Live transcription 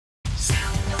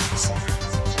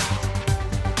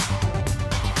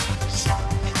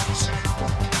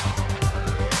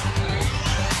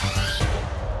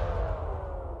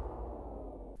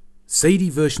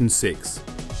Sadie version 6,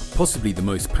 possibly the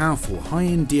most powerful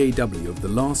high-end DAW of the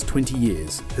last 20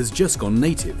 years, has just gone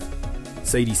native.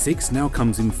 Sadie 6 now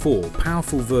comes in 4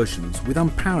 powerful versions with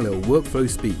unparalleled workflow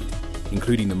speed,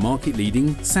 including the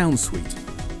market-leading Sound Suite.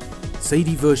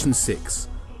 Sadie version 6,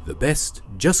 the best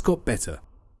just got better.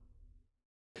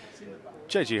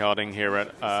 JG Harding here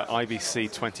at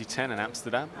IBC 2010 in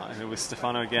Amsterdam. I'm here with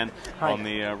Stefano again on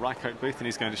the Rycote booth, and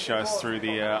he's going to show us through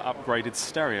the upgraded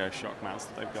stereo shock mounts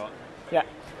that they've got.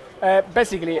 Yeah,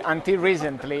 basically until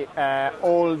recently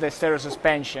all the stereo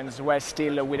suspensions were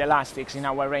still with elastics in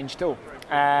our range too.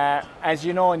 As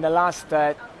you know, in the last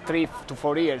 3 to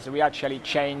 4 years we actually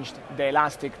changed the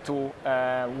elastic to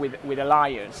with the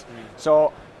Lyres.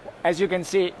 So as you can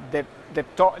see, the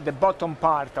bottom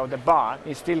part of the bar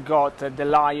is still got the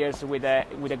Lyres with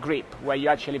a grip where you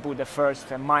actually put the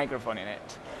first microphone in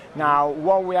it. Now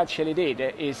what we actually did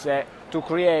is to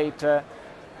create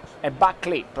a back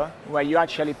clip where you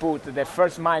actually put the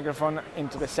first microphone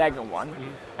into the second one,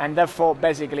 and therefore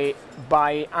basically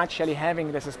by actually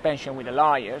having the suspension with the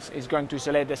Lyres is going to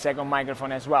isolate the second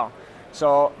microphone as well.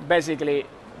 So basically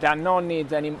there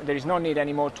is no need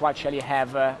anymore to actually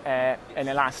have an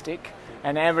elastic,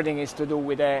 and everything is to do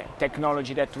with the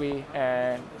technology that we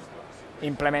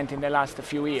implement in the last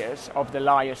few years of the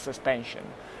Lyre suspension.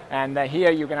 And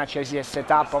here you can actually see a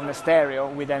setup on the stereo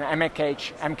with an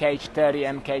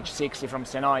MKH30, MKH60 from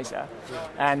Sennheiser.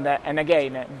 And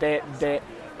again, the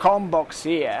COM-box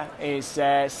here is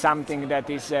something that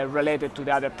is related to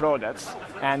the other products.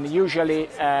 And usually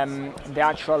the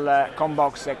actual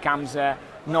COM-box comes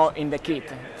not in the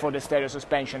kit for the stereo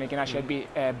suspension. It can actually be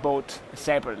bought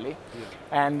separately.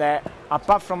 And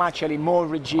apart from actually more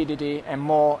rigidity and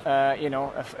more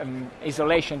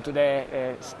isolation to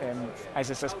the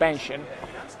as a suspension,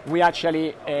 we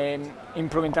actually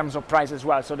improve in terms of price as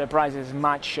well. So the price is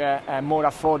much more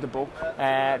affordable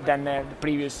than the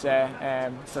previous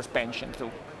suspension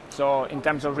too. So in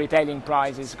terms of retailing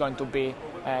price, it's going to be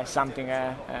something,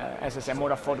 as I said, more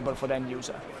affordable for the end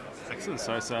user. Excellent,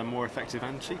 so it's more effective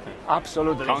and cheaper.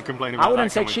 Absolutely. Can't complain about that. I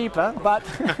wouldn't say cheaper, but...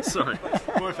 Sorry,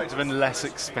 more effective and less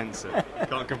expensive.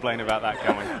 Can't complain about that,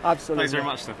 can we? Absolutely. Thanks very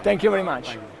much, Stefan. Thank you very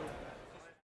much.